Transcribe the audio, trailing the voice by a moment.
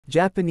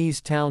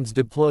Japanese towns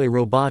deploy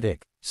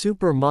robotic,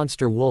 super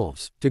monster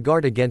wolves, to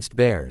guard against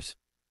bears.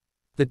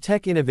 The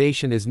tech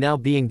innovation is now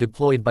being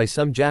deployed by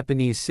some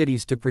Japanese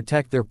cities to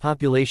protect their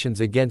populations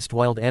against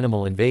wild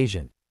animal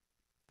invasion.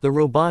 The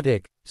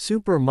robotic,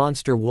 super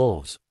monster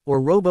wolves,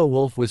 or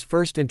robo-wolf was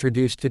first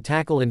introduced to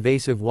tackle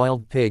invasive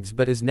wild pigs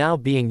but is now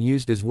being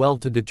used as well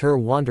to deter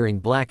wandering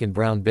black and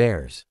brown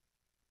bears.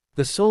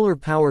 The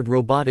solar-powered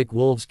robotic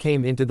wolves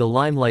came into the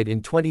limelight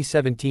in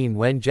 2017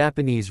 when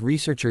Japanese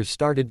researchers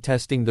started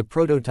testing the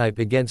prototype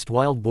against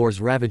wild boars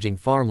ravaging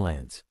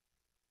farmlands.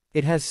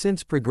 It has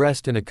since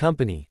progressed and a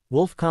company,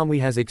 Wolfcomwe,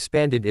 has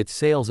expanded its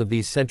sales of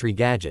these sentry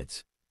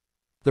gadgets.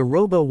 The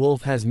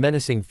robo-wolf has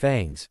menacing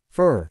fangs,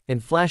 fur,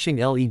 and flashing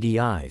LED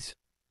eyes.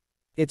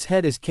 Its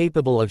head is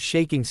capable of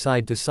shaking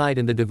side to side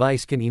and the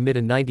device can emit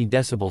a 90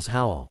 decibels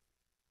howl.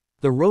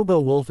 The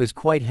robo-wolf is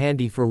quite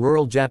handy for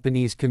rural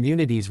Japanese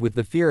communities with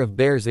the fear of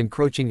bears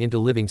encroaching into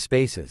living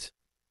spaces.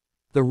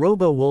 The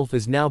robo-wolf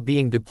is now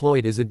being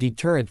deployed as a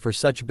deterrent for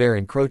such bear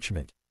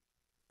encroachment.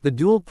 The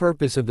dual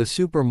purpose of the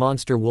super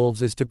monster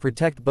wolves is to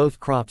protect both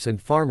crops and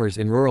farmers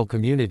in rural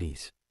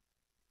communities.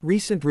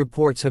 Recent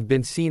reports have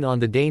been seen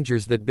on the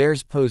dangers that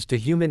bears pose to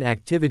human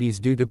activities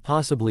due to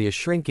possibly a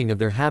shrinking of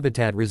their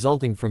habitat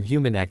resulting from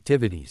human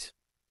activities.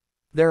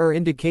 There are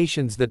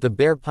indications that the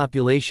bear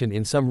population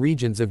in some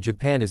regions of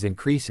Japan is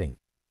increasing.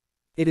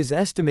 It is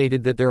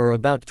estimated that there are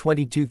about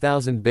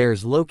 22,000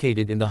 bears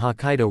located in the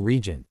Hokkaido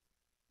region.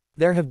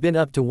 There have been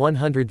up to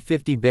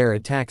 150 bear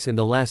attacks in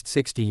the last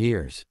 60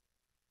 years.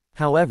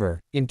 However,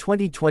 in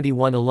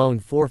 2021 alone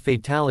 4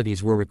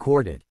 fatalities were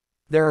recorded.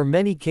 There are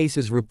many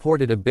cases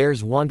reported of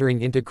bears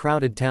wandering into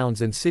crowded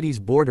towns and cities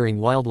bordering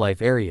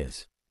wildlife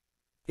areas.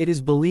 It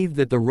is believed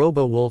that the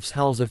robo-wolf's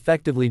howls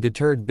effectively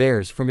deterred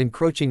bears from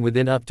encroaching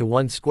within up to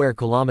 1 square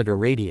kilometer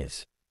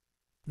radius.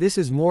 This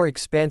is more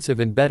expansive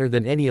and better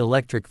than any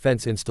electric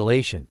fence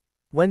installation.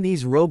 When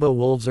these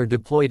robo-wolves are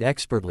deployed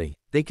expertly,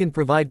 they can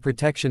provide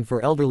protection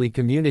for elderly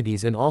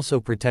communities and also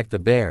protect the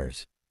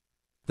bears.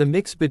 The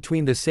mix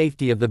between the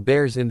safety of the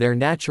bears in their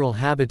natural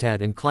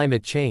habitat and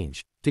climate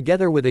change,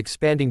 together with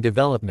expanding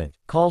development,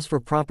 calls for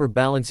proper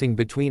balancing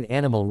between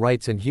animal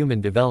rights and human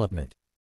development.